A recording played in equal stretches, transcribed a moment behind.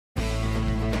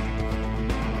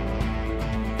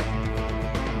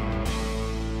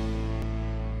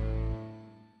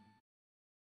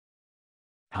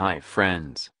Hi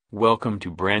friends, welcome to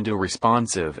Brando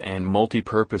Responsive and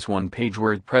Multi-Purpose One-Page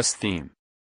WordPress Theme.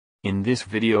 In this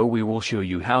video we will show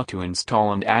you how to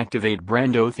install and activate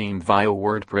Brando theme via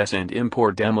WordPress and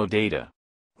import demo data.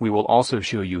 We will also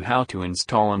show you how to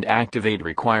install and activate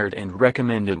required and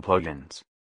recommended plugins.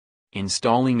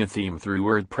 Installing a theme through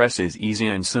WordPress is easy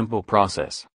and simple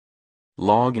process.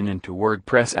 Log into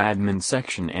WordPress admin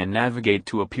section and navigate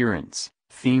to Appearance,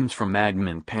 Themes from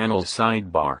Admin Panel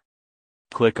sidebar.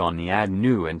 Click on the Add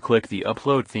New and click the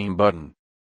Upload Theme button.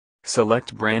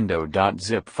 Select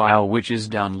brando.zip file which is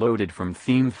downloaded from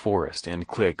Theme Forest and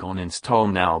click on Install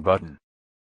Now button.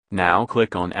 Now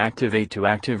click on Activate to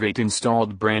activate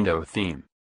installed Brando theme.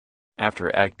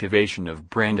 After activation of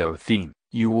Brando theme,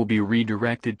 you will be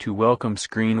redirected to Welcome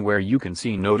screen where you can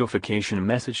see notification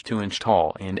message to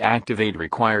install and activate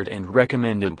required and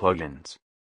recommended plugins.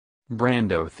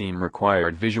 Brando theme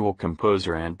required Visual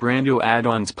Composer and Brando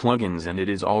add-ons plugins and it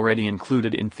is already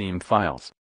included in theme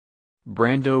files.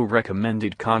 Brando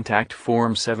recommended Contact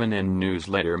Form 7 and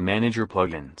Newsletter Manager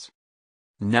plugins.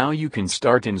 Now you can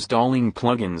start installing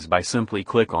plugins by simply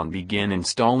click on Begin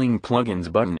Installing Plugins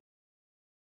button.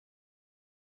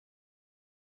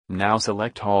 Now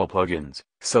select all plugins,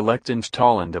 select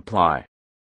Install and Apply.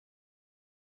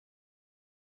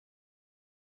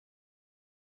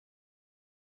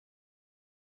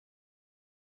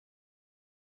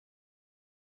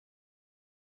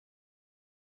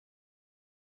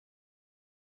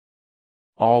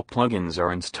 All plugins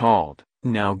are installed.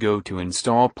 Now go to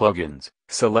Install Plugins,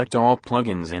 select all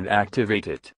plugins and activate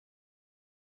it.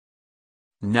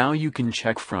 Now you can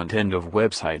check front end of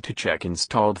website to check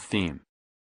installed theme.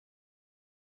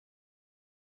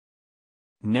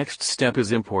 Next step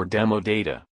is import demo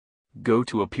data. Go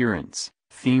to Appearance,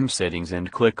 Theme Settings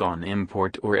and click on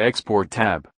Import or Export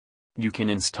tab. You can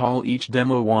install each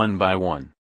demo one by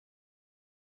one.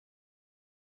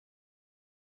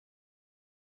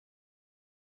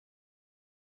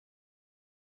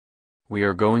 We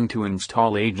are going to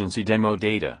install agency demo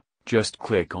data. Just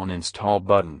click on Install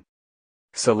button.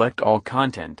 Select all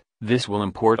content. This will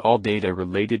import all data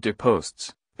related to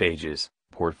posts, pages,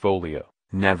 portfolio,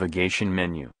 navigation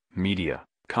menu, media,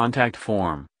 contact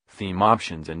form, theme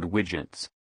options and widgets.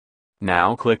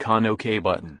 Now click on OK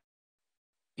button.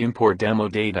 Import demo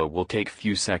data will take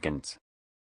few seconds.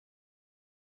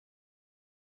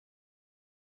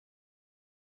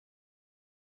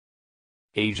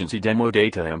 Agency demo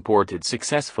data imported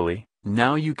successfully.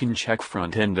 Now you can check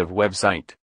front end of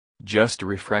website. Just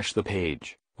refresh the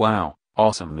page. Wow,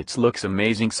 awesome, it looks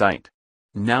amazing site.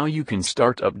 Now you can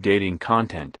start updating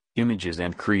content, images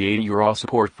and create your awesome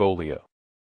portfolio.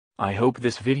 I hope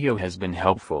this video has been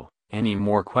helpful. Any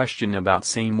more question about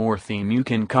same or theme you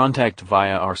can contact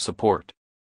via our support.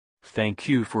 Thank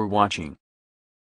you for watching.